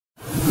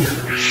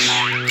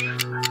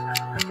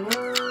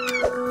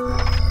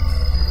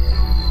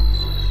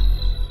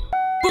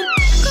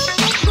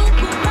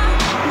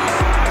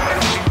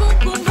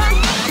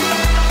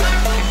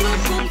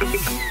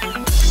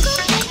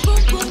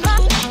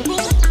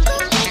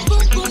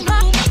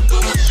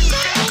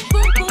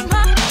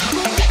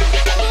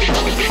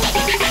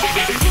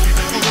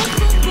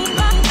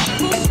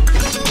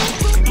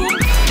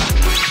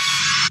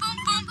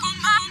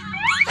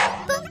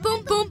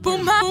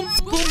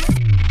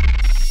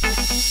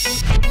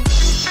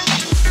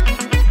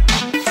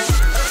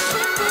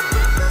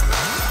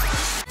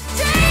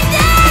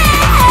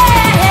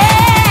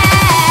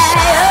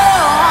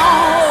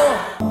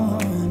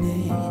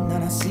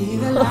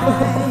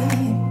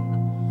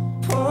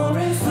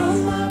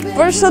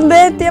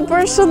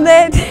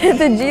Përshëndetje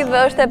të gjithëve,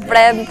 është e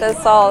premte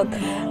sot.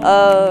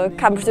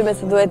 Kam përshtypjen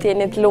se duhet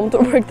jeni të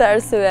lumtur për këtë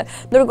arsye.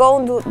 Ndërkohë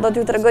unë do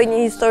t'ju tregoj një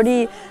histori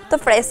të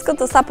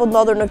freskët të sapo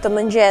ndodhur në këtë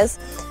mëngjes.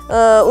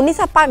 Unë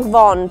nisa pak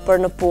vonë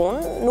për në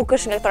punë, nuk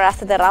është nga këto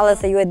rastet e rrallë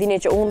se ju e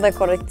dini që unë dhe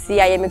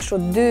korrektësia jemi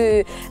kështu dy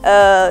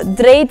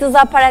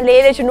drejtëza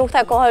paralele që nuk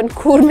takohen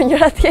kurrë me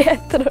njëra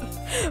tjetrën.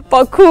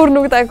 Po kurrë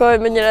nuk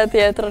takohen me njëra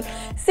tjetrën.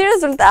 Si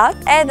rezultat,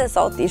 edhe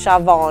sot isha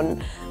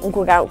vonë. Unë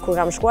kur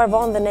kam shkuar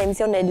vonë dhe në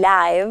emisione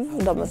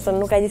live, domethënë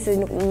nuk e di se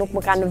nuk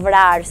më kanë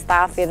vrarë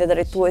stafi dhe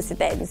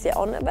drejtuesit e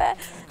emisioneve.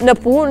 Në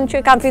punë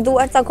që kam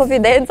fituar ca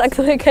konfidenca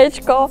këtu e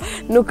keq kohë,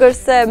 nuk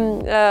është se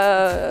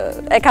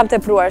e kam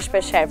tepruar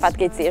shpeshherë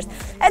fatkeqësisht.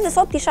 Edhe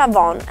sot isha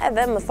vonë,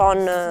 edhe më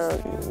thonë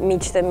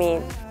miqtë e mi,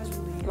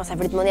 mos e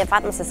vrit mendje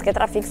fat, mos e s'ke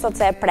trafik sot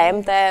se e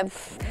premte,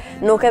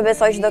 nuk e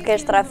besoj që do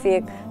kesh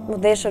trafik. Më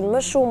deshën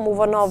më shumë u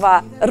vonova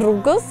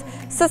rrugës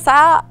se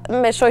sa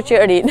me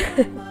shoqërinë.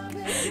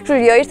 Kështu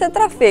jo ishte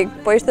trafik,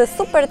 po ishte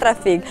super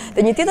trafik.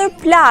 Dhe një tjetër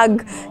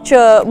plag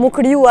që mu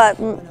kryua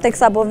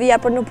teksa po vija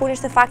për në punë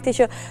ishte fakti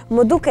që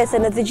më duke se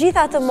në të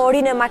gjitha të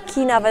morin e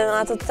makinave dhe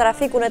në atë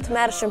trafikun e të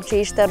mërshëm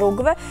që ishte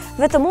rrugëve,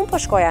 vetëm unë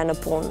po shkoja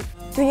në punë.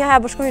 Ty një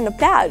po shkojnë në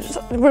plazh,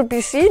 për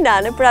piscina,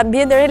 për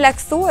ambient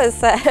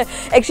relaksuese.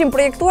 E kishim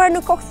projektuar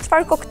në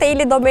çfarë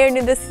koktejli do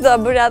merrnin dhe si do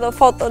bëni ato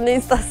foto në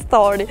Insta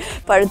Story.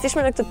 Po e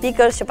rëndësishme në këtë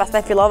pikë është që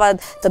pastaj fillova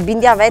të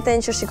bindja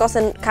veten që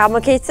shikosen ka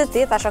më keq se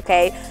ti, thash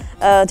okay.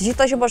 Të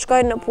gjithë që po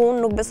shkojnë në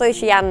punë nuk besoj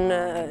që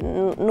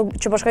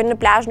që po shkojnë në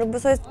plazh, nuk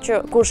besoj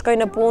që kur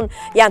shkojnë në punë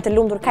janë të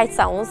lumtur kaq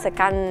sa unë, se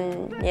kanë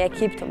një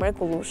ekip të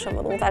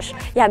mrekullueshëm. Unë thash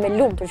jam e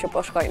lumtur që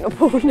po shkojnë në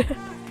punë.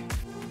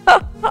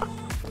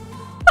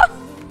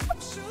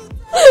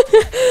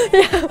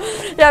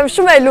 Jam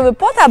shumë e lumtur.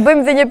 Po ta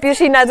bëjmë dhe një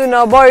pishinë aty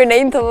në oborin e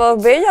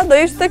TV-ja, do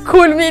ishte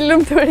kulmi i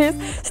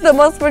lumturisë,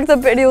 sidomos për këtë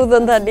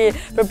periudhën tani,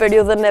 për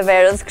periudhën e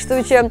verës.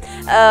 Kështu që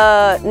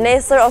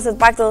nesër ose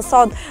të paktën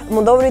sot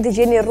mundohuni të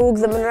gjeni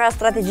rrugë dhe mënyra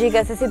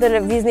strategjike se si të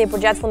lëvizni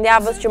përgjatë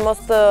fundjavës që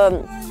mos të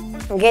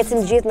ngecim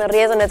gjithë në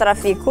rrjedhën e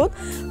trafikut,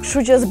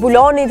 kështu që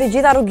zbuloni të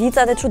gjitha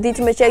rrugicat e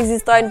çuditshme që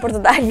ekzistojnë për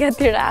të dalë nga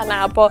Tirana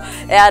apo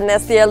e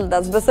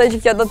Anesjeldas. Besoj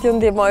që kjo do t'ju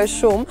ndihmojë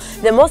shumë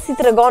dhe mos i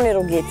tregoni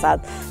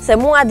rrugicat, se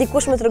mua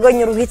dikush më tregoi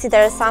një rrugicë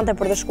interesante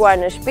për të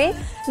shkuar në shtëpi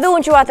dhe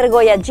unë që ua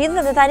tregoja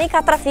gjithë dhe tani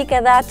ka trafik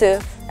edhe aty.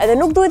 Edhe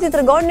nuk duhet i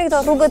tregoni këto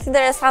rrugët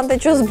interesante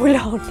që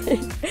zbuloni,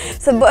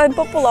 se bëhen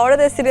popullore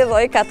dhe si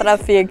lloj ka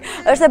trafik.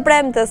 Është e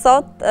premte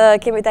sot,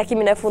 kemi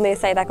takimin e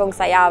fundit sa i takon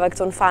kësaj jave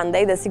këtu në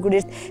Fandej dhe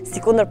sigurisht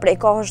sikundër prej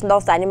kohësh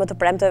ndos tani më të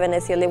premteve ne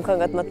sjellim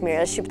këngët më të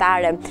mira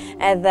shqiptare,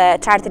 edhe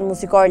chartin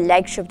muzikor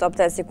Like Shqip Top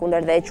 10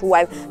 sikundër dhe e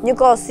quajmë.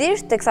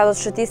 Njëkohësisht teksa do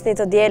të shëtisni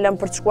të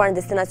dielën për të shkuar në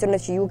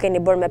destinacionet që ju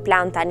keni bërë me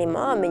plan tani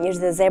më, me njerëz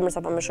dhe zemër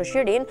apo me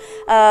shoqërinë,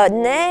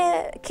 ne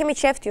kemi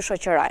qejf t'ju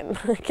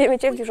shoqërojmë. Kemi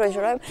qejf t'ju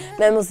shoqërojmë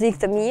me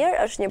muzikë të mirë,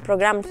 është një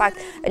program në fakt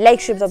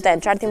Like Shqip Top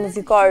 10, charti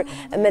muzikor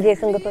me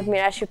 10 këngët më të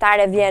mira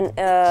shqiptare vjen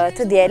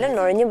të dielën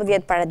në orën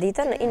 11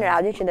 paraditën në In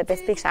Radio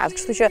 105.7.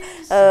 Kështu që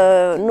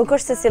nuk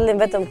është se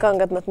sjellim vetëm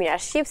këngët më të mira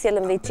shqip,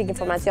 sjellim dhe çik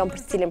informacion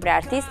për cilin prej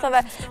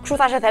artistëve. Kështu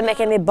thashë them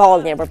kemi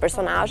boll një për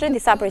personazhe,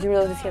 disa prej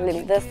tyre do të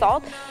sjellim dhe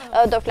sot.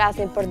 Do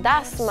flasim për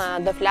dasma,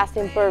 do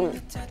flasim për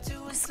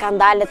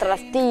skandalet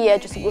rastije,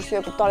 që sigurisht ju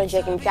e kuptoni që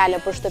e kemi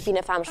fjalën për shtëpinë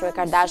e famshme e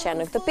Kardashian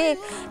në këtë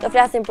pikë. Do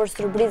flasim për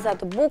surpriza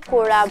të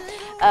bukura,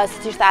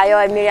 siç ishte ajo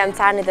e Miriam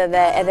Canit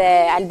edhe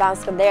Alban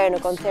Skënderi në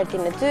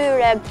koncertin e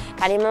tyre.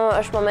 Tani më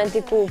është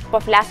momenti ku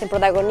po flasin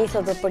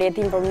protagonistët për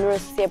përjetim për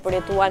mënyrën se si e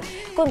përjetuan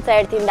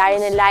koncertin,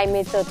 ndarjen e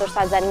lajmit të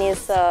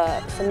shtatzanisë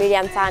së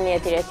Miriam Cani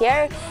etj.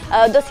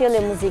 Do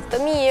sjellim muzikë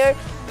të mirë.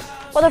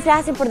 Po do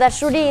flasim për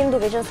dashurinë,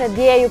 duke qenë se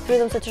dje ju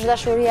pyetëm se ç'është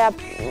dashuria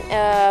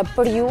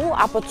për ju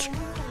apo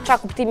qa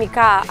kuptimi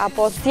ka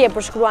apo si e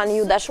përshkruani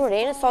ju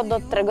dashurinë. Sot do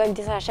të tregojmë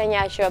disa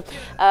shenja që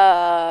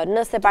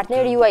nëse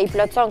partneri juaj i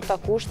plotson këto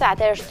kushte,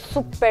 atëherë është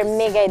super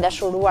mega i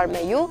dashuruar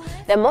me ju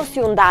dhe mos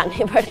ju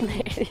ndani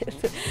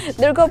partnerit.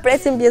 Ndërkohë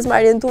presim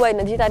pjesëmarrjen tuaj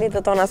në gjithë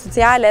rrjetet tona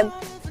sociale.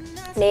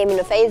 Ne jemi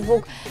në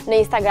Facebook,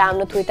 në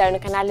Instagram, në Twitter,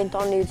 në kanalin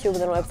tonë në YouTube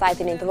dhe në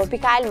website-in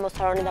intv.al. Mos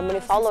harroni ta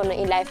bëni follow në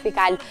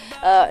inlife.al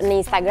në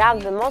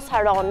Instagram dhe mos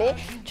harroni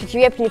që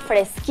t'ju jep një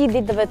freski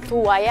ditëve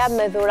tuaja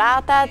me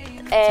dhuratat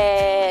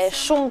e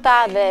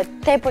shumta dhe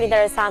tepër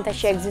interesante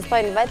që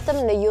ekzistojnë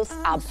vetëm në Youth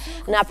App,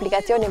 në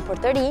aplikacionin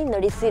për të ri, në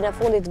risinë e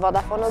fundit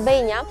Vodafone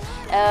Albania.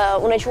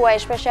 Unë e quaj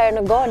shpeshherë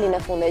në golin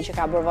e fundit që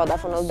ka bërë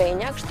Vodafone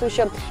Albania, kështu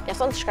që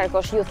mjafton të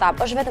shkarkosh Youth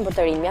App, është vetëm për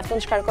të rinj, mjafton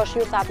të shkarkosh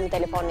Youth App në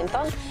telefonin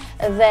tënd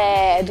dhe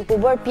duke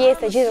u bërë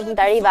pjesë e gjithë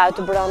tentarive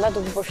aty brenda,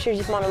 duke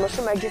përfshirë gjithmonë më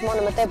shumë e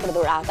gjithmonë më tepër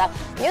dhurata.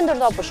 Një ndër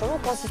to për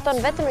shkakun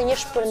konsiston vetëm në një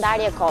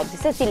shpërndarje kodi.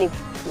 Secili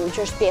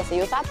që është pjesë e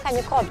Youth App ka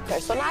një kod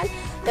personal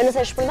dhe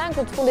nëse shpërndan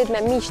këtë fundit me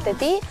miqtë e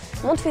tij,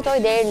 mund të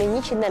fitojë deri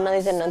në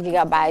 199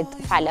 GB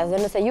falas.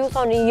 Dhe nëse ju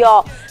thoni jo,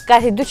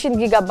 gati 200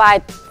 GB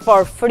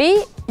for free,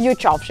 ju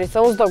qofshi,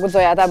 se unë s'do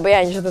guxoja ta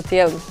bëja një gjë të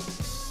tillë.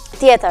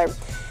 Tjetër,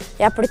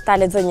 ja prit ta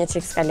lexoj një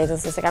çik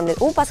skaletën se kam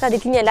lexuar. Paska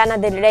ditëlindje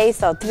Lana Del Rey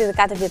sot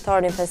 34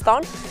 vjetorin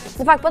feston.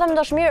 Në fakt po ta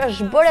mendosh mirë,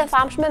 është bërë e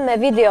famshme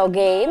me video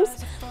games.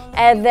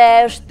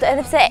 Edhe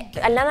pse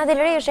Lana Del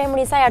Rey është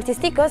emri i saj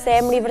artistik, se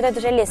emri i vërtet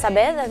është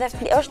Elizabeth, dhe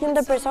është një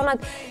ndër personat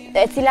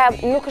e cila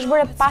nuk është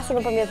bërë pasur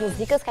nëpërmjet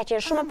muzikës, ka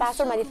qenë shumë e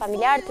pasur, madje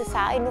familjarët e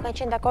saj nuk kanë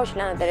qenë dakord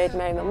që Lana Del Rey të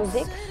merrej me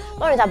muzikë.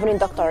 Dori ta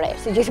bënin doktoresh,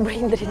 si gjithë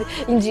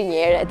prindërit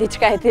inxhiniere,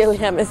 diçka e tillë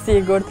jam e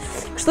sigurt.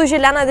 Kështu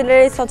që Lana Del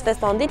Rey sot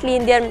feston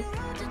ditëlindjen.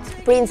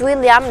 Prince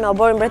William në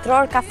oborin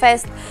mbretëror ka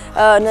fest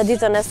në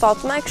ditën e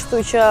sotme, kështu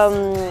që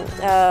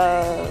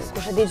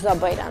kush e di ç'do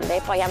bëjnë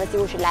andaj, po jam e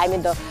sigurt që lajmi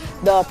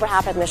do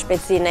përhapet me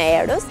shpejtësinë e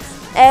erës.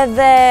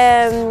 Edhe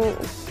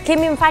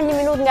kemi më fal një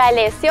minutë nga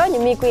Alessio,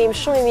 një miku im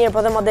shumë i mirë,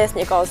 po dhe modest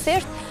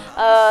njëkohësisht,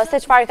 se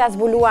çfarë ka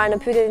zbuluar në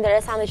pyetjet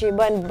interesante që i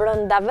bëjnë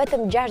brenda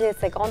vetëm 60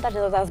 sekondash,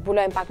 dhe do ta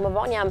zbulojmë pak më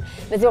vonë, jam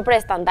mezi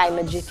pres ta ndaj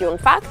me gjithë ju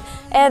në fakt.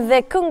 Edhe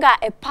kënga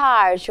e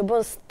parë që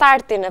bën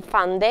startin e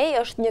Fun Day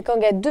është një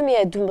këngë e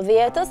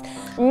 2012-s,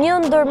 një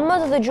ndër më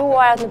të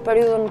dëgjuarat në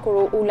periudhën kur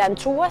u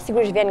lançua,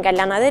 sigurisht vjen nga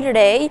Lana Del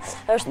Rey,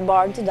 është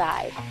Born to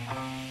Die.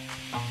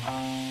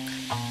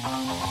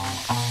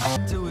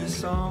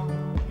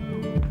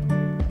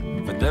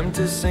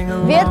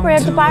 Vjet për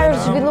herë të parë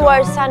është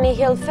zhvilluar Sunny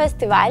Hill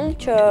Festival,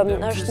 që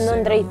është në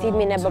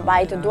drejtimin e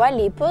babait të Dua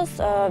Lipës.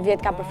 Vjet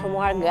ka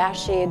performuar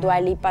Gashi, Dua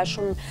Lipa,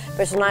 shumë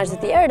personazhe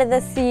të tjerë, edhe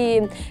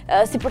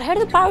si për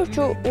herë të parë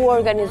që u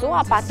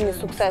organizua pati një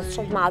sukses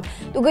shumë të madh.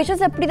 Duke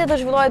qenë se pritet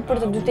të zhvillohet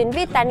për të dytin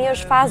vit, tani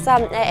është faza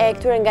e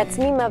këtyre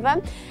ngacmimeve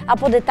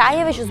apo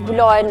detajeve që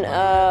zbulohen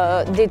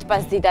ditë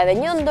pas dite. Edhe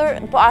një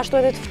ndër, po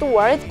ashtu edhe të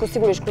ftuarit, ku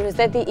sigurisht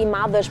kurioziteti i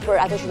madh është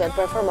për ato që do të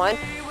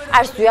performojnë.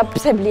 Arsyeja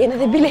pse blien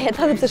edhe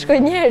bileta dhe pse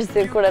shkojnë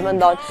njerëzit kur e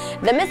mendon.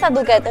 Dhe me sa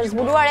duket është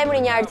zbuluar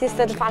emri një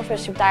artiste të famshme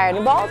shqiptare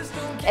në botë,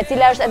 e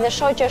cila është edhe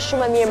shoqe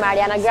shumë e mirë me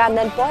Ariana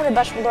Grande, po edhe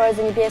bashkëpunëtore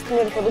në një pjesë të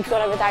mirë të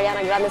produksioneve të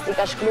Ariana Grande si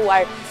ka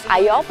shkruar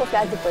ajo, po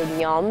flasi për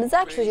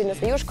Njomza, kështu që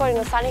nëse ju shkoni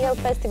në Sunny Hill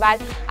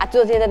Festival,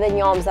 aty do të jetë edhe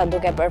Njomza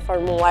duke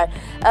performuar.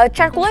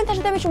 Qarkullojnë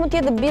tash edhe që mund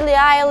të jetë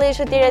Billie Eilish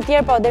etj,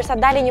 po derisa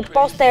dalë një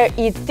poster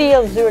i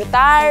tillë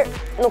zyrtar,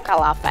 nuk ka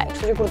llafe.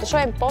 Kështu që kur të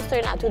shohim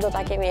posterin aty do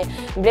ta kemi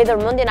mbledhur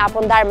mendjen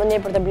apo ndar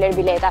mendjen për të bler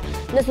bileta.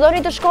 Nëse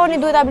doni të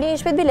shkoni duhet ta blini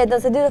shpejt biletën,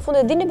 se ditët e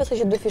fundit dini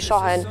besoj që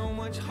dyfishohen.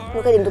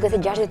 Nuk e di, duket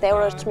se 60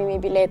 euro është çmimi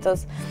i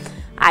biletës.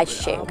 Aq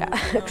qenka.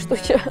 Kështu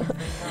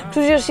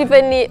që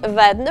shifeni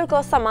vetë.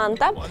 Ndërkohë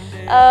Samantha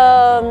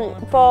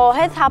po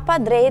hedh hapa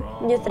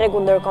drejt një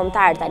tregu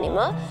ndërkombëtar tani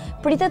më.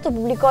 Pritet të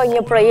publikoj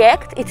një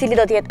projekt i cili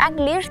do të jetë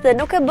anglisht dhe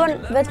nuk e bën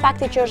vetë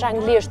fakti që është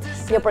anglisht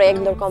një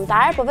projekt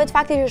ndërkombëtar, por vetë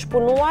fakti që është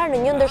punuar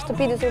në një ndër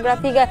shtëpi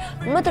diskografike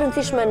më të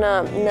rëndësishme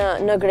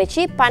në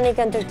Greqi,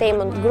 Panic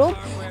Entertainment Group,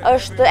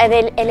 është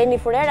edhe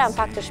Eleni Furera në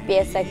fakt është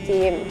pjesë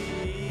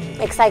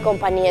e kësaj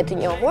kompanie të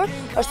njohur.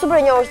 Është super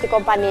e njohur si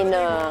kompani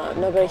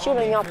në Greqi,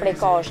 në njohur prej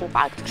kohësh në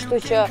fakt, kështu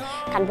që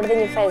kanë bërë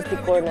një fest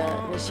dikur në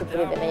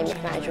Shqipëri dhe ne jemi të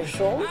kënaqur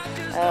shumë.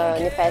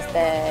 Një fest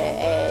e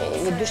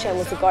një dyshje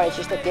muzikore që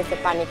ishte pjesë e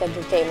Panic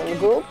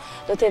Entertainment Group.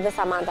 Do të jetë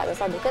Samantha, me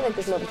sa duket, dhe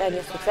kishte më vërtet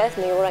një sukses.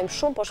 Ne ju urojmë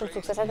shumë, po shumë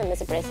suksese dhe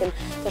mesi presim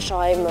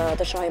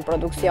të shohim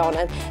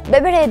produksionet.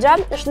 Bebe Rexha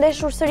është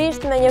ndeshur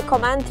sërish me një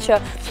koment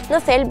që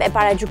në thelb e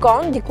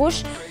paragjykon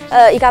dikush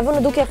i ka vënë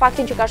në dukje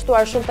faktin që ka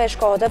shtuar shumë pesh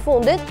kohët e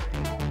fundit.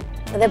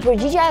 Dhe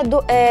përgjigja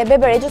e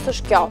Bebe Rexhës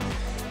është kjo.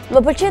 Më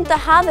pëlqen të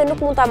ha dhe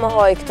nuk mund ta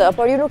mohoj këtë,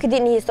 por ju nuk i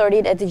dini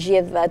historinë e të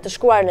gjithëve, të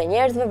shkuar në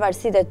njerëzve,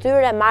 varësitë e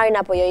tyre, marrin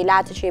apo jo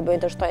ilaçe që i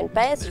bëjnë të shtojnë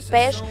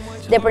pesh,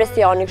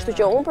 depresioni, kështu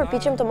që unë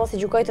përpiqem të mos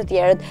i gjykoj të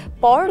tjerët,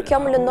 por kjo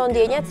më lëndon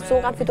ndjenjat se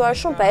unë kam fituar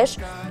shumë pesh,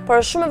 por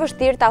është shumë e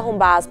vështirë ta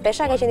humbas.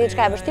 Pesha ka qenë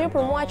diçka e vështirë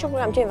për mua që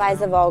kur kam qenë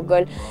vajzë e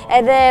vogël.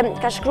 Edhe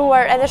ka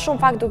shkruar edhe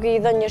shumë fakt duke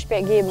i dhënë një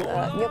shpjegim,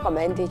 një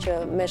komenti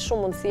që me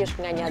shumë mundësi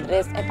është nga një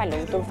adresë e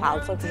palumtur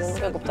falso, që unë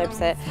nuk e kuptoj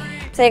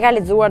pse e ka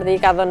lexuar dhe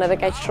i ka dhënë edhe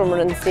kaq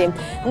shumë rëndësi.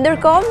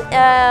 Ndërkohë,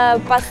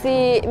 pasi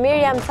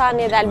Miriam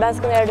Sani dhe Alban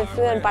Skënder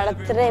rrethyen para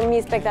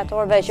 3000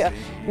 spektatorëve që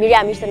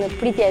Miriam ishte në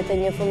pritje të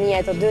një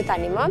fëmije të dytë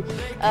tani më,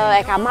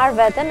 e ka marrë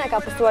veten, e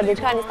ka postuar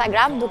diçka në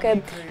Instagram duke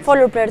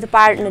folur për të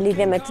parë në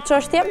lidhje me këtë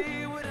çështje.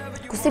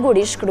 ku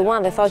sigurisht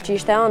shkruan dhe thotë që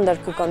ishte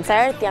ëndër ky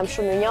koncert, jam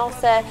shumë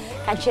mirënjohëse,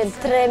 kanë qenë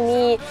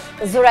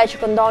 3000 zura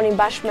që këndonin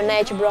bashkë me ne,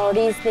 që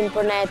brohorisnin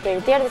për ne etj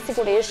dhe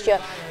sigurisht që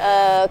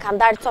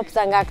kanë dalë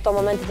copsa nga këto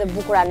momentet e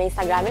bukura në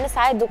Instagramin e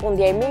saj, duke u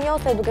ndjerë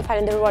mirënjohëse, duke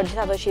falendëruar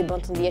gjithë ato që i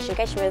bën të ndiheshin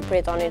kaq që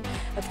përjetonin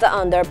këtë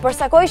ëndër. Për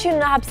sa kohë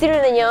ishin në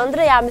hapësirën e një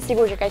ëndre, jam i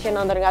sigurt që ka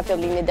qenë ëndër nga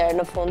fillimi deri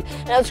në fund.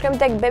 Ne do të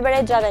shkojmë tek Bebe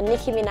Rexha dhe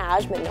Nicki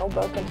Minaj me No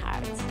Broken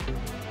Hearts.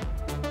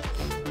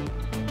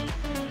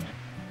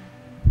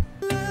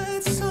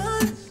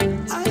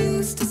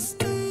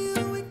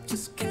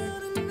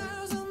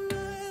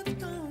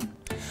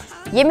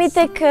 Jemi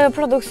tek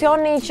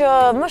produksioni që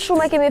më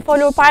shumë e kemi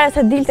folur para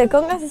se dilte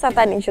kënga se sa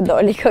tani që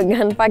doli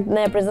kënga. Në fakt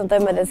ne e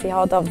prezantojmë edhe si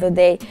Hot of the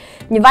Day.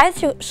 Një vajzë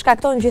që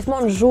shkakton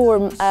gjithmonë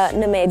zhurmë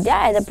në media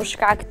edhe për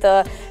shkak të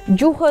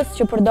gjuhës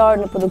që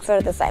përdor në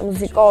produksionet e saj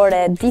muzikore,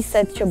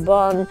 diset që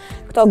bën,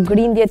 këto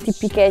grindje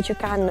tipike që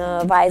kanë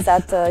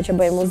vajzat që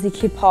bëjnë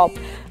muzikë hip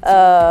hop,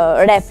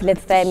 rap le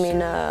të themi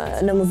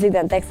në muzikë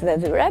dhe në tekstet e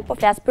tyre, po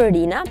flas për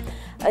Rina,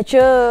 që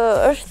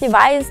është një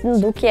vajzë në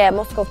dukje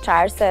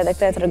moskovçarse dhe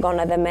këtë e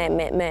tregon edhe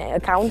me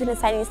accountin e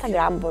saj në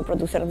Instagram për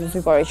produksionet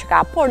muzikore që ka,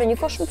 por në një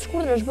kohë shumë të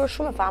shkurtër është bërë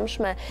shumë e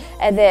famshme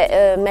edhe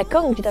me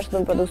këngë gjithashtu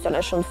në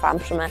produksione shumë të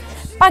famshme.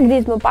 Pak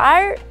ditë më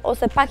parë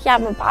ose pak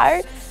javë më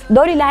parë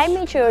doli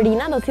lajmi që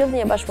Rina do të sillte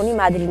një bashkëpunim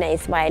me Adelina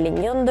Ismailin,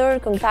 një ndër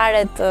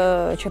këngëtarët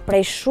që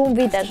prej shumë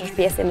vitesh është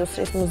pjesë e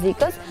industrisë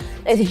muzikës,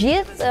 e të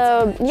gjithë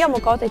jo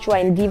më kote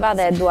quajnë diva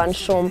dhe e duan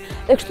shumë.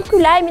 Dhe kështu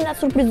ky lajmi na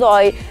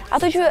surprizoi.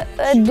 Ato që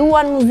e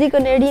duan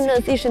muzikën e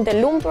Rinës ishin të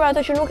lumtur,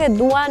 ato që nuk e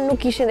duan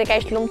nuk ishin dhe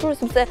kaq të lumtur,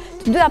 sepse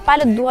të dyja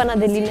palët duan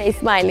Adelina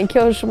Ismailin.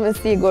 Kjo është shumë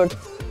e sigurt.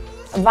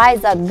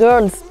 Vajzat,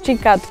 girls,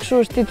 chikat,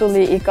 kështu është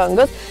titulli i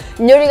këngës.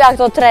 Njëri nga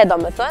këto tre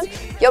domethënë.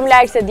 Jo më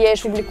larg se dje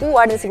është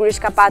publikuar dhe sigurisht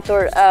ka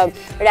patur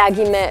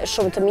reagime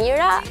shumë të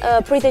mira.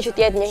 Pritet që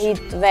të jetë një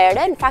hit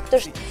vere. Në fakt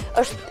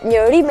është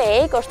një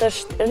remake,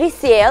 është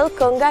risjell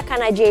kënga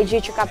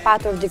Kanagjeji që ka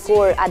patur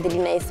dikur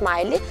Adelina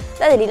Ismaili.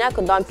 Dhe Adelina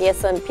këndon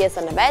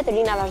pjesën e vet.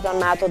 Rina vazhdon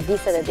me ato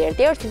diset e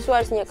tjerë. Është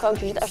thjesht si një këngë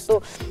që gjithashtu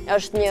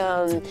është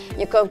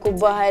një këngë ku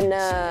bëhen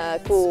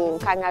ku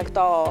ka nga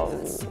këto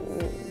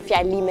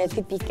fjalime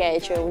tipike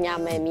që unë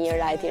jam e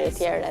mira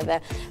etj edhe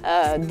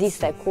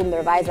diste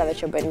kundër vajzave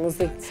që bëjnë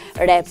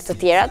muzikë rap të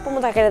tjerat, por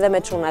mund ta ketë edhe me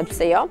çunat,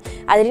 pse jo.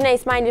 Adelina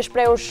Ismaili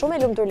shprehur shumë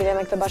e lumtur lidhje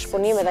me këtë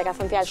bashkëpunim dhe ka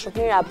thënë fjalë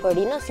shumë mira për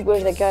Rinën,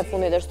 sigurisht dhe kjo e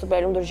fundit është super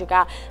e lumtur që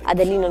ka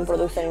Adelina në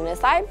produksionin e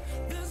saj.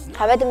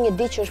 Ka vetëm një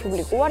ditë që është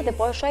publikuar dhe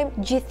po e shohim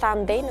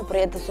gjithandej në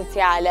rrjetet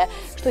sociale,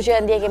 kështu që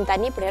e ndjekim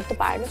tani për herë të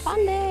parë në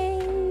Fandej.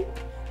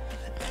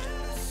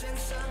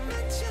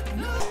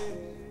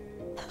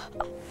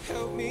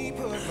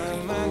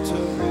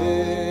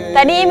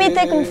 Tani jemi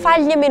tek më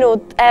fal një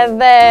minutë,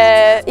 edhe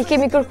i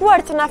kemi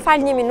kërkuar të na fal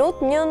një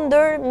minutë një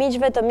ndër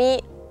miqve të mi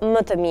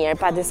më të mirë,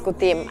 pa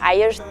diskutim.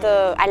 Ai është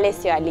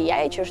Alessio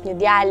Aliaj, që është një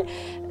djalë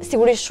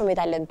sigurisht shumë i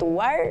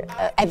talentuar,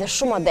 edhe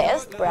shumë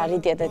modest për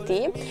arritjet e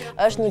tij.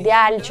 Është një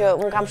djalë që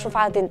unë kam shumë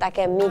fatin ta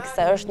kem mik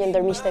se është një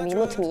ndër miqtë e mi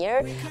më të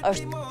mirë,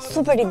 është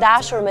super i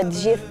dashur me të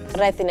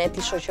gjithë rrethin e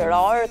tij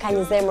shoqëror, ka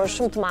një zemër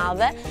shumë të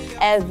madhe,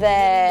 edhe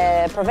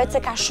përveç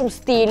se ka shumë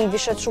stil,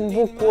 vishet shumë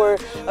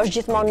bukur, është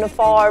gjithmonë në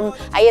formë.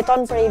 Ai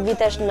jeton prej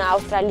vitesh në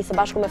Australi së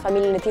bashku me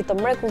familjen e tij të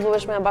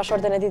mrekullueshme, me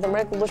bashortën e tij të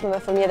mrekullueshme, me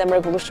fëmijët e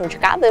mrekullueshëm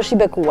që ka, dhe është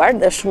i bekuar,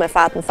 dhe është shumë e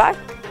fat në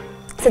fakt.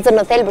 Sepse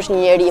në thelb është një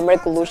njeri i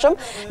mrekullueshëm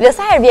dhe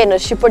sa herë vjen në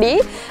Shqipëri,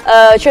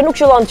 që nuk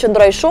qëllon të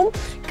qëndroj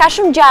shumë, ka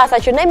shumë gjasa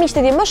që ne miqtë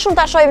e tij më shumë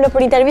ta shohim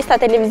nëpër intervista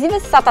televizive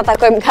se sa ta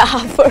takojmë nga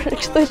afër.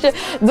 Kështu që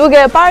duke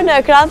e parë në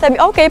ekran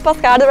themi, "Ok, pas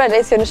ka ardhur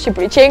Alessio në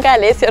Shqipëri, qenë ka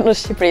Alessio në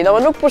Shqipëri."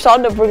 Domethënë nuk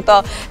pushon nëpër këto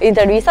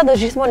intervista, do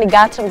gjithmonë i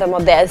gatshëm dhe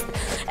modest.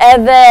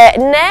 Edhe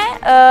ne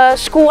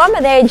shkuam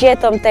edhe e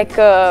gjetëm tek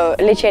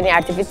liçeni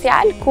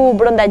artificial ku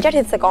brenda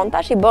 60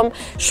 sekondash i bëm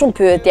shumë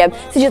pyetje.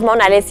 Si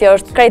gjithmonë Alessio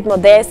është krejt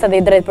modest dhe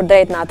i drejt për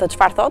drejt në atë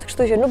çfarë thot,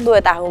 kështu që nuk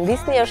duhet ta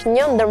humbisni, është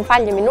një ndër më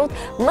fal një minutë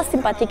më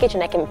simpatike që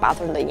ne kemi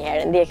patur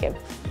ndonjëherë. Ndjekim.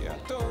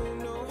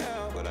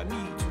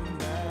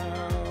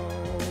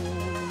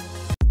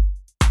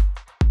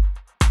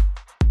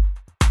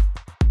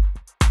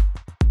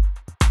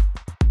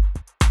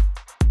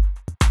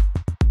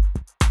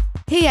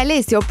 Hej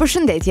Alessio,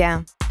 përshëndetje.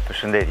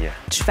 Përshëndetje.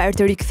 Çfarë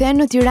të rikthen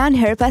në Tiranë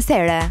her pas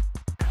here?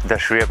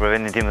 Dashuria për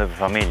vendin tim dhe për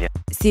familjen.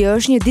 Si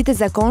është një ditë e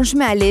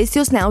zakonshme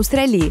Alessios në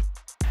Australi?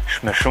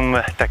 Me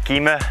shumë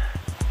takime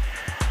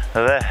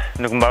dhe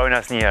nuk mbarojnë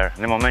asnjëherë.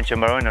 Në moment që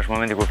mbarojnë është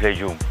momenti kur flej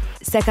gjumë.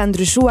 Sa ka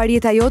ndryshuar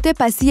jeta jote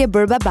pasi e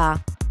bër baba?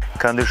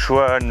 Ka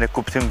ndryshuar në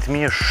kuptim të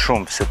mirë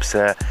shumë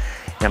sepse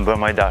jam bërë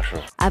më i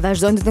dashur. A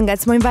vazhdojnë të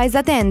ngacmojnë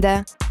vajzat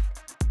ende?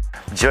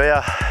 Gjëja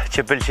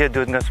që pëlqej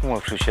duhet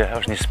ngacmuar, kështu që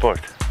është një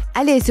sport.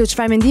 Alessio,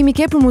 çfarë mendimi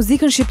ke për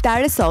muzikën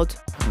shqiptare sot?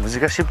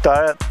 Muzika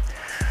shqiptare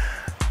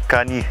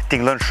ka një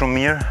tingëllon shumë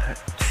mirë,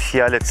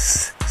 fjalët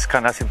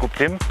s'kan asnjë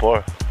kuptim,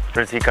 por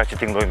rëndësi ka që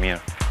tingëlloj mirë.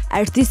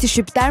 Artisti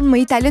shqiptar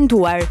më i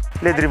talentuar?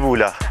 Ledri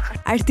Vula.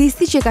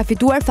 Artisti që ka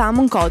fituar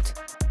famën kot?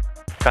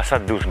 Ka sa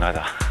të dush nga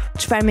ata.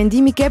 Çfarë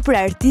mendimi ke për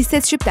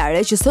artistet shqiptare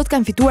që sot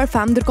kanë fituar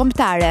famë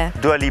ndërkombëtare?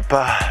 Dua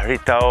Lipa,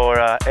 Rita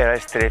Ora, Era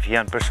Strefi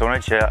janë persone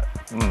që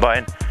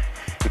mbajnë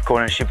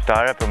ikonën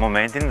shqiptare për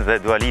momentin dhe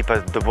Dua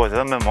Lipa do bëhet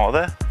edhe më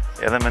madhe,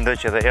 edhe mendoj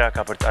që edhe Era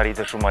ka për të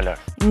arritur shumë më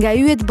lart. Nga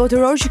yjet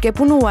botëror që ke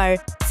punuar,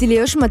 cili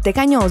është më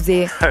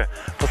tekanjozi?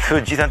 Po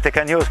të gjitha në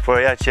tekanjoz, por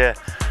ja që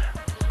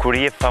kur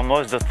je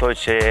famos do të thotë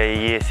që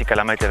je si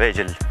kalamet e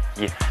vegjël,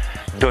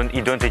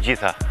 i don të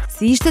gjitha.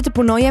 Si ishte të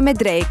punoje me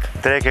Drake?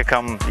 Drake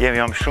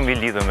jam shumë i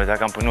lidhur me ta,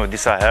 kam punuar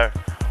disa herë,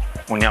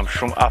 unë jam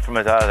shumë afër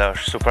me ta dhe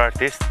është super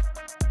artist.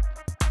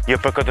 Jo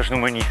për këtë është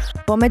numër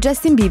 1. Po me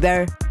Justin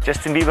Bieber?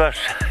 Justin Bieber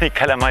është i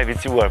kalamaj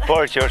vicuar,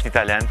 por që është i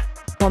talent.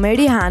 Po me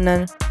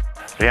Rihanën?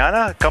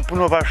 Rihanna kam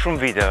punuar para shumë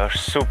vite,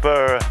 është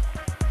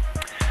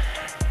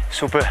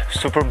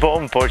super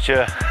bomb, por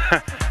që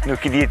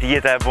nuk i dihet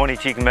jeta e boni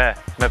qik me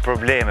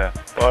probleme,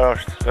 por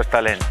është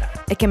talent.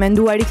 E ke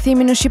menduar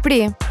rikthimin në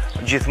Shqipëri?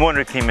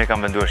 Gjithmonë rikthimi kam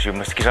menduar Shqipëri,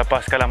 mos kisha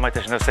pas kalamajt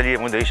të nostalgjie,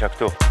 mund të isha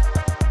këtu.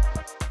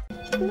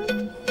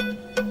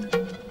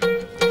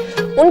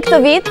 Unë këtë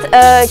vit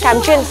kam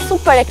qenë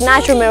super e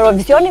kënaqur me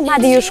Eurovisionin,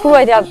 madje ju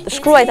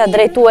shkruajta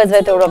drejtuesve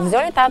të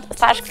Eurovisionit,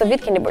 thash këtë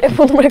vit keni bërë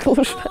punë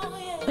mrekullueshme.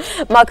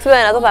 Ma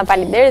kthyen ato tha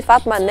faleminderit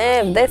Fatma,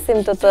 ne vdesim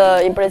të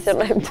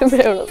impresionojmë ty me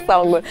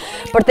Eurosongun.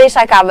 Për te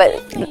shakave,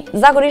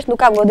 zakonisht nuk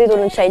kam goditur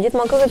në çaj,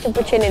 gjithmonë këngët që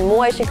pëlqenin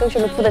mua ishin këngë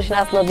që nuk futeshin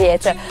as më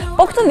vjeçe.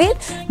 Po këtë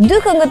vit,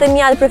 2 këngët e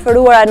mia të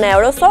preferuara në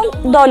Eurosong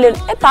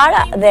dolën e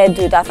para dhe e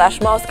dyta.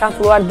 Thash mos kam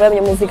filluar të bëjmë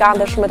një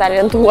muzikante shumë e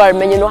talentuar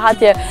me një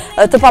nuhatje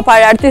të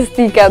papare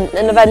artistike.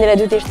 Në vendin e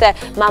dytë ishte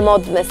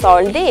Mamod me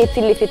Soldi, i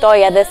cili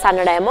fitoi edhe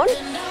Sanremon.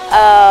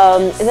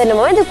 Dhe në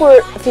momentin kur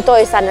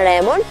fitoi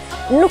Sanremon,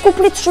 nuk u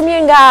prit shumë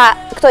mirë nga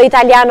këto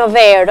italiano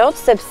verot,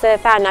 sepse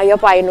thanë ajo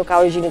po ai nuk ka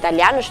origjinë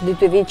italiane, është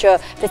ditë vit që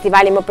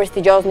festivali më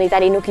prestigjioz në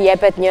Itali nuk i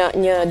jepet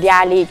një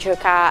djali që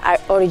ka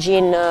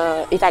origjinë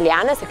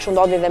italiane, se kështu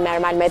ndodhi dhe me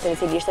Armal Metën, i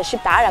cili ishte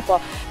shqiptar,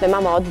 apo me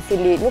Mamod, i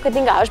cili nuk e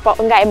di nga është, po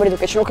nga emri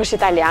duket që nuk është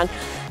italian.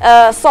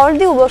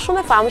 Soldi u bë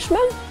shumë e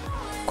famshme.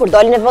 Kur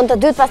doli në vend të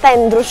dytë, pastaj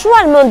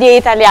ndryshuan mendje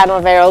italiano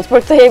verot,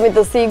 për këtë jemi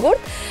të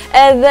sigurt.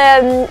 Edhe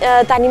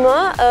tani më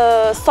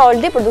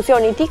Soldi,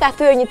 produksioni i tij, ka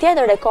thyer një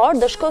tjetër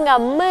rekord, është kënga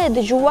më e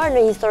dëgjuar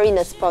në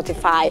historinë e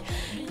Spotify.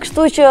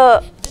 Kështu që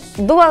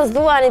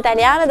duan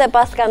italianë dhe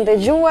pas kanë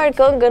dëgjuar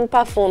këngën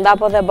pafund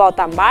apo dhe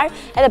bota mbar,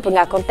 edhe për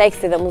nga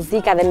konteksti dhe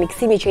muzika dhe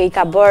miksimi që i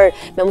ka bërë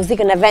me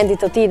muzikën e vendit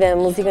të tij dhe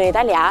muzikën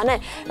italiane,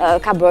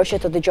 ka bërë që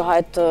të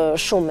dëgjohet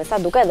shumë. Me sa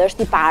duket edhe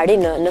është i pari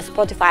në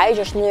Spotify,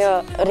 që është një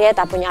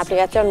rrjet apo një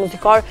aplikacion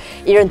muzikor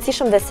i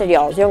rëndësishëm dhe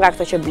serioz, jo nga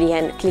këto që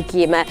blihen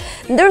klikime.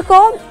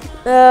 Ndërkohë,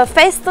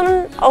 festën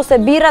ose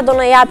birra do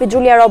na japi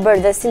Julia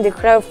Roberts dhe Cindy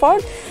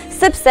Crawford,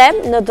 sepse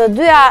në të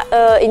dyja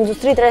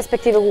industritë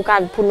respektive ku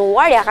kanë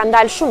punuar, ja kanë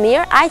dalë shumë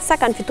mirë, aq sa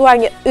kanë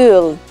fituar një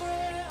yll.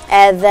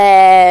 Edhe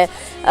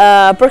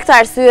për këtë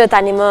arsye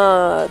tani më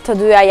të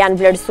dyja janë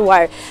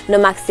vlerësuar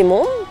në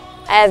maksimum,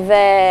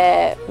 edhe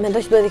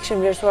mendoj që duhet i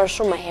kishin vlerësuar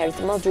shumë më herë,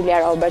 sidomos Julia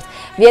Roberts.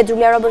 Vjet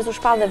Julia Roberts u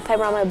shpall dhe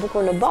femra më e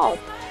bukur në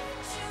botë.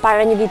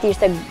 Para një viti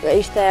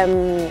ishte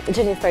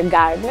Jennifer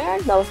Gardner,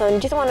 do të thonë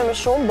gjithmonë më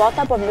shumë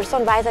bota po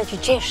vlerëson vajza që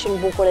qeshin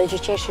bukur dhe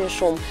që qeshin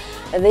shumë.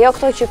 Dhe jo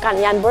këto që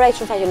janë bërë aq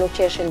shumë sa që nuk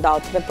qeshin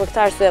dot. Dhe për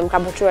këtë arsye më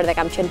kam pëlqyer dhe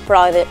kam qenë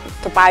pro edhe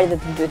të parit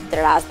dhe të dytë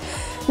të rast.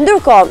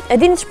 Ndërkohë,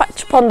 e dini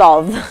ç'po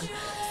ndodh?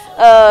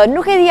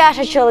 Nuk e di a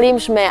është e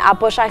qëllimshme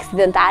apo është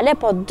aksidentale,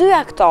 po 2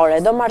 aktore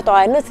do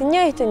martohen në të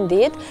njëjtin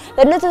ditë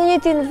dhe në të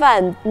njëjtin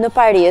vend në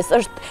Paris.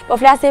 Po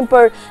flasim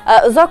për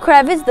Zoe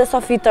Kravitz dhe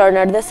Sophie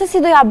Turner, dhe se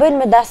si do ja bëjnë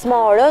me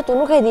dasmorët, unë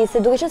nuk e di,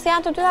 se duke qenë se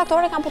janë të 2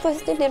 aktore kanë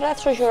pothuajse një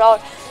rreth shoqëror,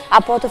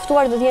 apo të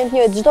ftuarit do të jenë të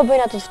njëjtë, çdo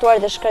bëjnë ato të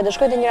ftuarit dhe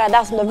shkojnë te njëra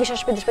dasmë, do visha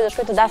shpejt të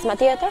shkojnë te dasma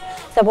tjetër,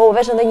 se po u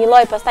veshën edhe një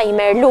lloj pastaj i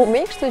merr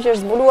lumi, kështu që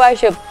është zbuluar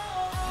që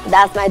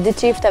dasma e 2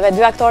 çifteve,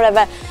 2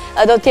 aktoreve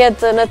do të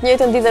jetë në të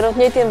njëjtën ditë dhe në të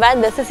njëjtin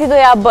vend, dhe se si do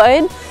ja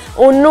bëjnë,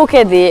 unë nuk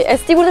e di. E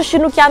sigurt është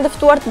që nuk janë të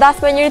ftuar të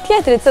dasma e njëri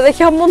tjetrit, se dhe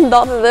kjo mund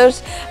ndodhë dhe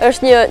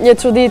është një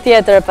çudi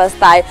tjetër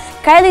pastaj.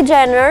 Kylie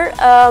Jenner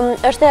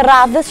është e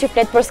radhës që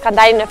flet për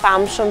skandalin e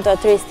famshëm të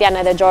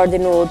Tristan edhe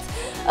Jordyn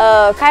Woods.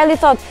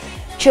 Kylie thotë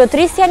që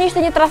Tristan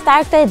ishte një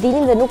tradhtar, këtë e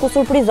dinim dhe nuk u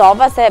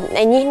surprizova, se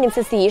e njihnim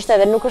se si ishte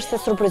dhe nuk është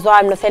se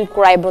surprizohem në thelb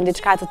kur ai bën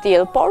diçka të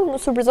tillë, por më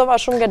surprizova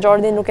shumë nga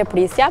Jordi, nuk e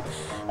prisja.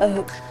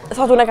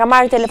 Thotë unë e kam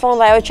marrë telefon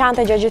dhe ajo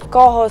qante gjatë gjithë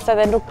kohës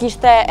edhe nuk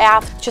ishte e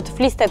aftë që të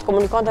fliste të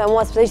komunikonte me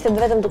mua, sepse ishte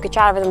vetëm duke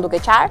qarë.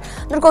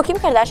 Ndërkohë Kim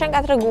Kardashian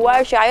ka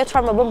treguar që ajo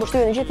çfarë më bën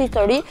përshtypje në gjithë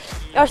histori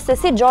është se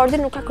si Jordi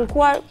nuk ka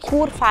kërkuar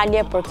kur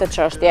falje për këtë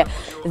çështje.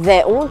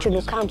 Dhe unë që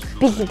nuk kam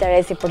pikë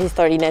interesi për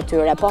historinë e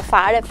tyre, po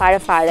fare.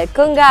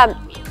 Kënga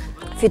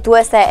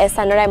fituese e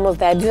Sanremos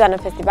dhe e dyta në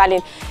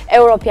festivalin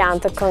europian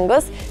të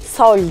këngës,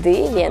 Soldi,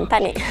 vjen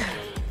tani.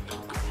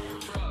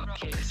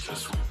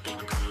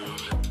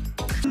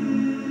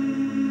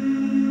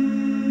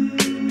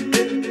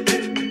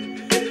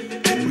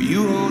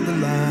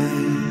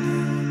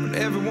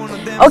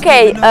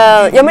 Okej,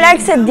 jo më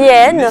larg se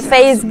dje në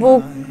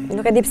Facebook,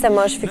 nuk e di pse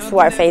më është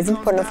fiksuar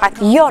Facebook, por në fakt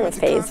jo në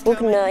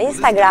Facebook, në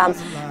Instagram,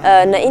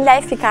 në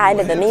InLife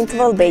Fikale dhe në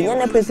TV Albania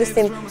ne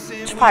pyesim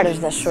çfarë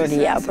është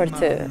dashuria për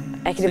ty.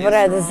 E keni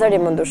bërë edhe zëri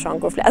më ndushon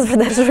kur flas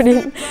për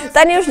dashurinë.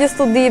 Tani është një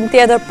studim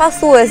tjetër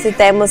pasuesi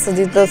temës së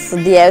ditës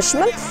së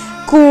djeshme,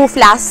 ku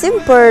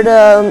flasim për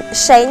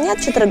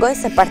shenjat që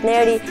tregojnë se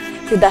partneri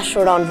ju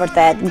dashuron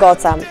vërtet,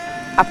 goca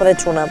apo dhe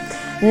çuna.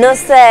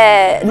 Nëse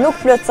nuk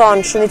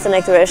plotson shumicën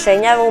e këtyre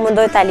shenjave, unë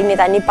mendoj ta lini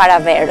tani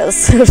para verës,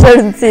 është e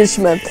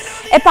rëndësishme.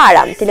 E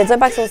para, ti lexoj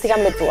pak se unë si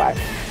kam lexuar.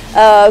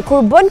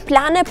 Kur bën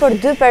plane për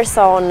dy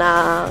persona,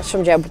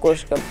 shumë gjë e bukur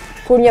shkëm.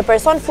 Kur një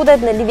person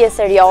futet në lidhje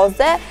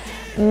serioze,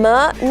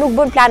 nuk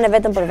bën plane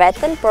vetëm për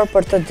veten, por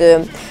për të dy.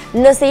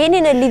 Nëse jeni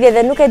në lidhje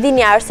dhe nuk e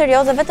dini a është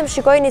serioze, vetëm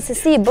shikojeni se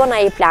si i bën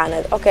ai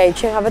planet. Okej,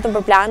 që ka vetëm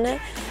për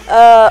plane,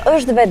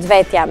 është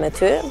vetvetja me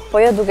ty, po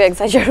jo duke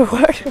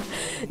eksagjeruar.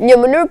 Një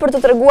mënyrë për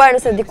të treguar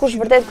nëse dikush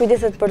vërtet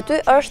kujdeset për ty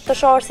është të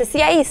shohësh se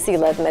si ai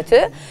sillet me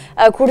ty.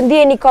 Kur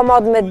ndjeheni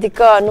komod me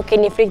dikë, nuk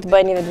keni frikë të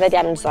bëheni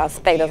vetvetja në çdo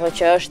aspekt, ato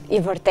që është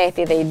i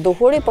vërteti dhe i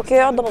duhuri, po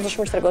kjo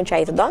domosdoshmërisht tregon që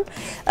ai të don.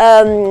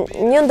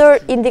 Një ndër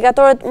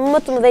indikatorët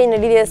më të mëdhenj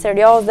në lidhje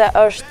serioze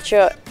është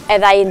që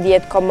edhe ai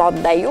ndihet komod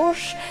ndaj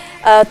jush,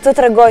 të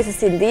tregoj se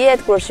si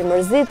ndihet, kur është i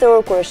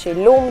mërzitur, kur është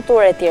i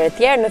lumtur,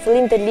 etj. Në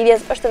fillim të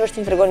lidhjes është e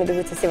vështirë të tregoni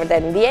dikujt se si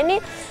vërtet ndjeni.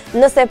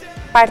 Nëse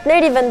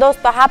partneri vendos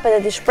të hapet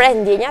dhe të shpreh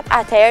ndjenjat,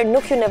 atëherë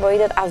nuk ju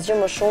nevojitet asgjë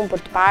më shumë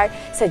për të parë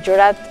se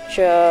gjërat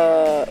që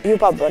ju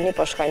pa bëni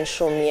po shkojnë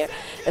shumë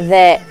mirë.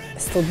 Dhe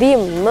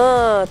studim më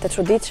të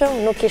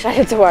çuditshëm nuk kisha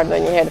lexuar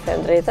ndonjëherë të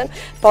drejtën,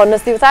 po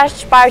nëse ju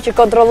thash çfarë që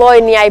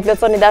kontrollojeni ai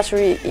plotsoni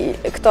dashuri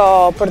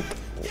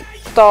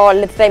këto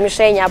le të themi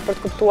shenja për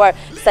të kuptuar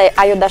se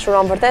ajo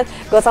dashuron vërtet,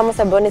 goca mos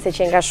e bëni se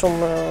qenë nga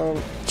shumë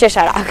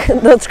qesharak.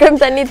 Do të shkojmë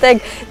tani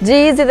tek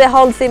G-Eazy dhe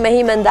Halsey me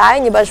Him and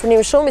I, një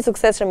bashkëpunim shumë i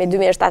suksesshëm i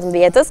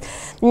 2017-s,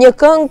 një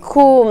këngë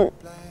ku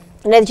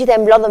ne të gjithë e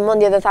mblodhëm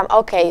mendje dhe tham,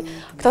 okej,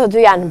 këto të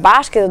dy janë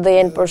bashkë dhe do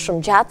jenë për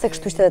shumë gjatë, se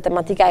kështu ishte edhe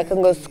tematika e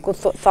këngës ku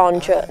thonë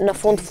që në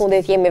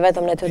fundit jemi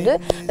vetëm ne të dy,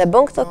 dhe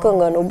bën këtë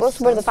këngën, u bë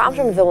super të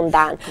famshëm dhe u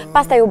ndan.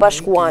 Pastaj u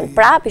bashkuan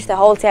prap, ishte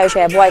Halsey ajo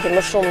që e vuajti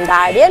më shumë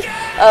ndarjen,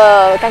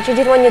 kanë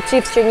qenë gjithmonë një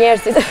çift që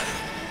njerëzit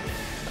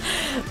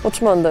po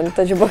çmendën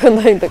këtë që po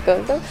këndojnë të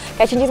këngën.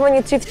 Ka qenë gjithmonë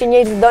një çift që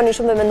njerëzit donin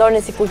shumë dhe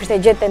mendonin sikur kishte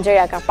gjetë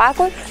tenxheria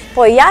kapakun,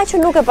 po ja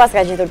që nuk e pas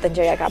ka gjetur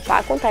tenxheria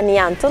kapakun, tani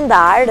janë të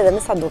ndarë dhe me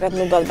sa duket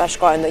nuk do të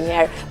bashkohen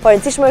ndonjëherë. Por e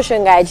rëndësishme është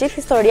që nga e gjithë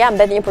historia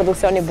mbet një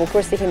produksion i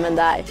bukur si Him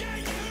and I.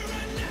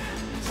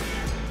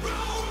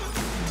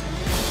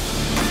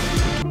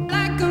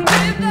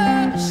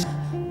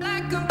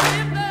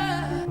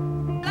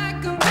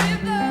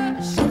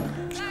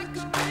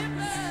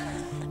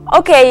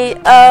 Okej,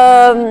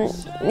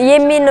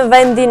 jemi në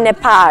vendin e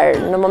parë,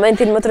 në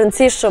momentin më të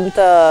rëndësishëm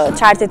të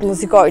chartit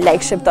muzikor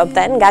Flagship Top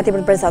 10, gati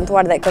për të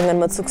prezantuar dhe këngën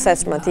më të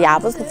suksesshme të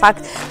javës. Në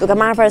fakt, duke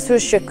marrë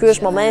parasysh që ky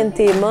është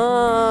momenti më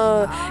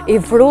i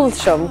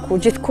vrullshëm, ku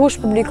gjithkush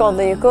publikon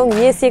ndonjë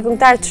këngë, je si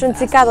këngëtar të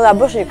shëndësikat do ta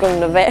bësh një këngë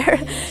në verë.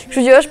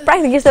 Kështu që është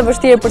praktikisht e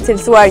vështirë për të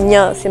cilësuar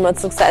një si më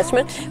të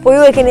suksesshme, po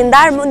ju e keni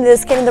ndarë mendin dhe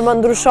s'keni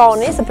ndërmend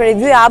ndryshoni, se për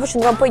 2 javë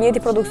qëndron po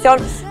njëjti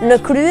produksion në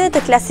krye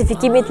të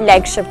klasifikimit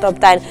Flagship Top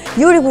 10.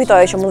 Ju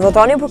rikujtoj që mund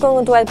votoni për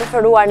këngën tuaj të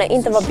preferuar në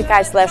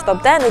intv.com/top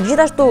 10 dhe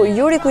gjithashtu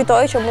ju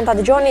rikujtoj që mund ta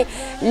dëgjoni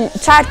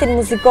chartin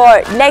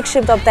muzikor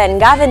Flagship Top 10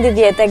 nga vendi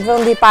 10 tek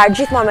vendi i parë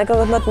gjithmonë me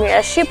këngët më të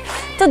mira shqip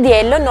të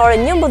dielën në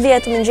orën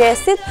 11 të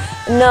mëngjesit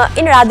në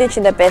In Radio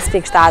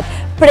 105.7.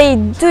 Prej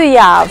 2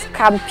 javë,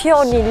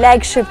 kampioni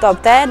Flagship Top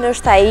 10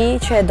 është ai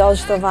që e do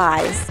çdo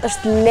vajzë.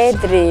 Është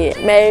Ledri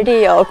me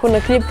Rio, ku në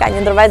klip ka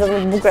një ndër vajzat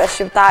më të bukura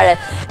shqiptare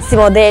si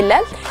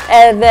modele.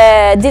 Edhe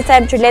di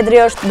them që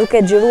Ledri është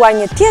duke xhiruar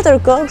një tjetër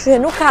këngë, kështu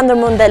që nuk ka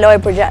ndërmend ndeloj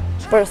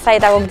për sa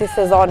i takon këtij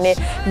sezoni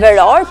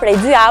veror. Prej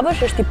 2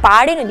 javësh është i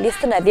pari në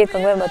listën e 10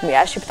 këngëve më të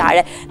mira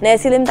shqiptare. Ne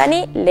e sillim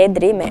tani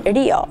Ledri me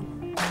Rio.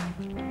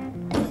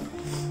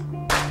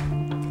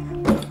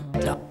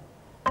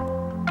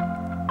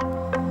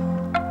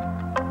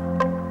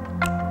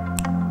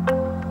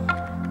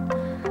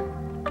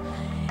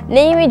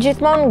 Ne jemi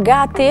gjithmonë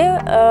gati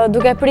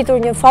duke pritur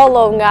një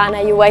follow nga ana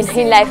juaj në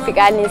InLife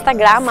Fikale në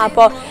Instagram,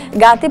 apo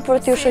gati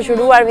për t'ju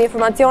shoqëruar me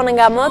informacione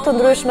nga më të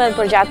ndryshmet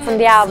për gjatë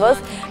fundjavës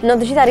në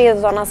të gjitha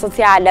rrjetet tona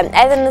sociale.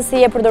 Edhe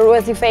nëse je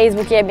përdorues i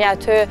Facebook, jemi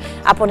aty,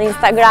 apo në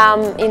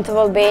Instagram, TV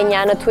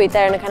Albania, në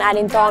Twitter, në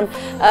kanalin ton,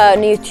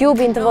 në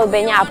YouTube, TV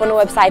Albania, apo në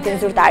website-in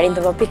zyrtar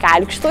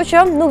intv.al. Kështu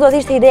që nuk do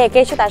të ishte ide e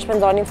keqe ta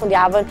shpenzoni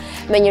fundjavën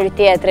me njëri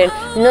tjetrin.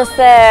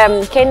 Nëse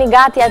keni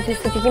gati atë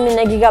justifikimin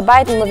e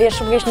gigabyte, më vjen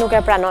shumë keq nuk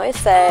e pranoj,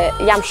 se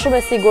jam shumë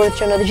e sigurt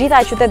që në të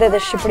gjitha qytetet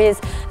e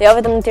Shqipërisë, dhe jo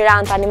vetëm në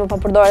Tiranë, tani më po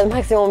përdoret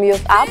Maximum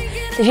Youth App,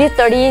 të gjithë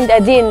të rinjt e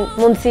din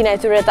mundësinë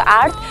e tyre të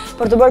artë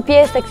për të bërë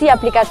pjesë të këtij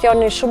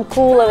aplikacioni shumë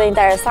cool dhe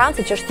interesant,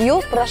 siç është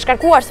Youth, për ta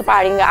shkarkuar së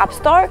pari nga App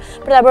Store,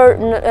 për ta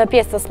bërë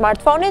pjesë të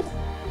smartphone-it,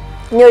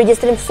 një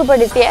regjistrim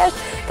super i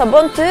thjeshtë, të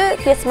bën ty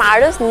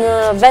pjesëmarrës në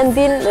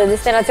vendin, në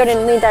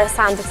destinacionin më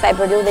interesant të kësaj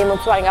periudhe i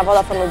mundsuar nga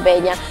Vodafone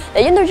Albania.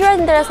 Dhe një ndër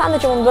gjërat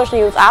interesante që mund të bësh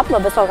në WhatsApp,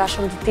 më besoj ka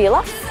shumë të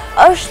tilla,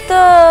 është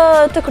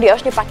të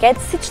krijosh një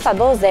paketë siç ta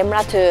do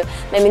zemra ty,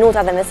 me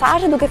minuta dhe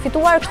mesazhe, duke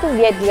fituar kështu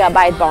 10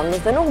 GB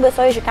bonus. Dhe nuk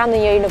besoj që ka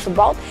ndonjëri në këtë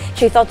botë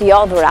që i thotë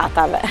jo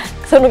dhuratave.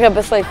 Këtë nuk e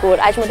besoj kur.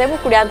 Aq më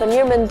tepër kur janë të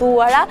mirë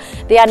menduara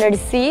dhe janë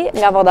risi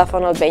nga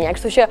Vodafone Albania.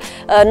 Kështu që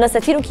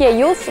nëse ti nuk je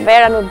youth,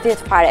 vera nuk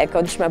dihet fare e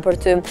këndshme për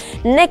ty.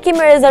 Ne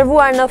kemi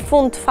rezervuar në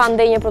fund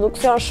fande një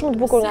produksion shumë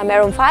të bukur nga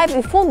Maroon 5,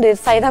 i fundit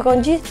sa i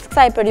takon gjithë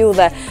kësaj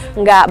periudhe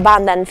nga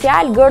banda në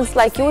fjalë. Girls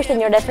Like You ishte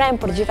një refren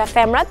për gjitha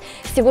femrat,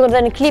 sikur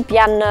edhe në klip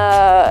janë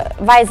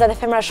vajzat e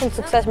femra shumë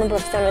suksesshme në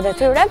profesionet e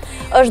tyre.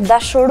 Është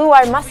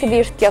dashuruar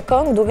masivisht kjo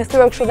këngë, duke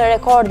thyer kështu dhe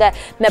rekorde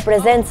me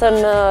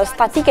prezencën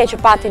statike që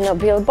pati në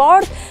Billboard.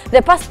 Dhe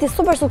pas këtij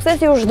super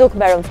suksesi u zhduk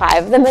Maroon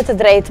 5 dhe me të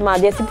drejtë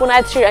madje, si puna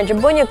e Sheeran që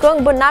bën një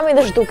këngë bën nami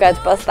dhe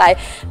zhduket pastaj.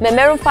 Me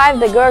Maroon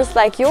 5 dhe Girls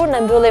Like You ne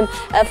mbyllim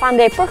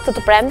Fandej për këtë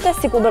të premte,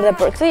 sikur edhe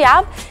për këtë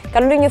javë.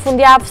 Kanë qenë një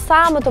fundjavë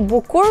sa më të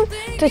bukur,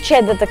 të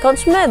qetë dhe të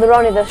këndshme,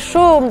 dhuroni dhe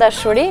shumë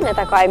dashuri, ne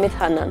takojmë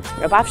të hënën.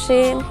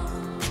 Mirupafshim.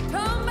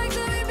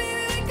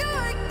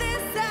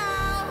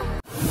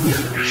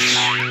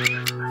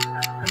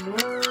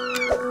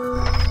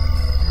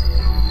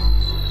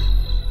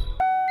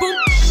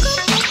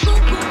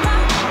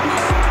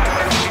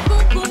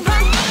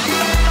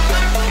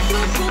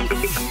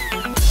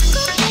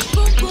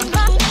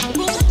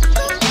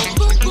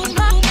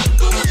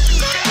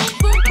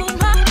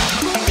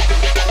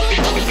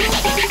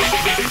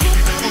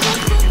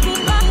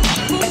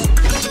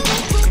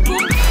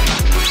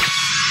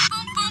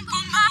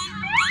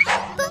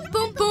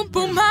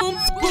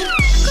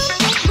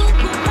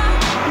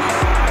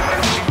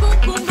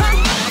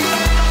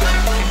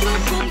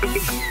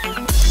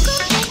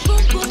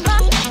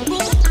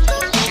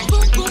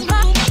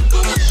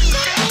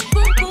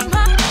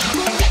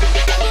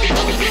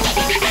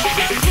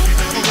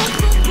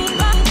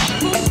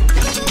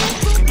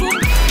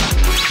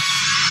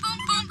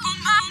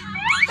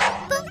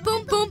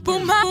 Boom,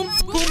 boom, boom,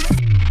 boom.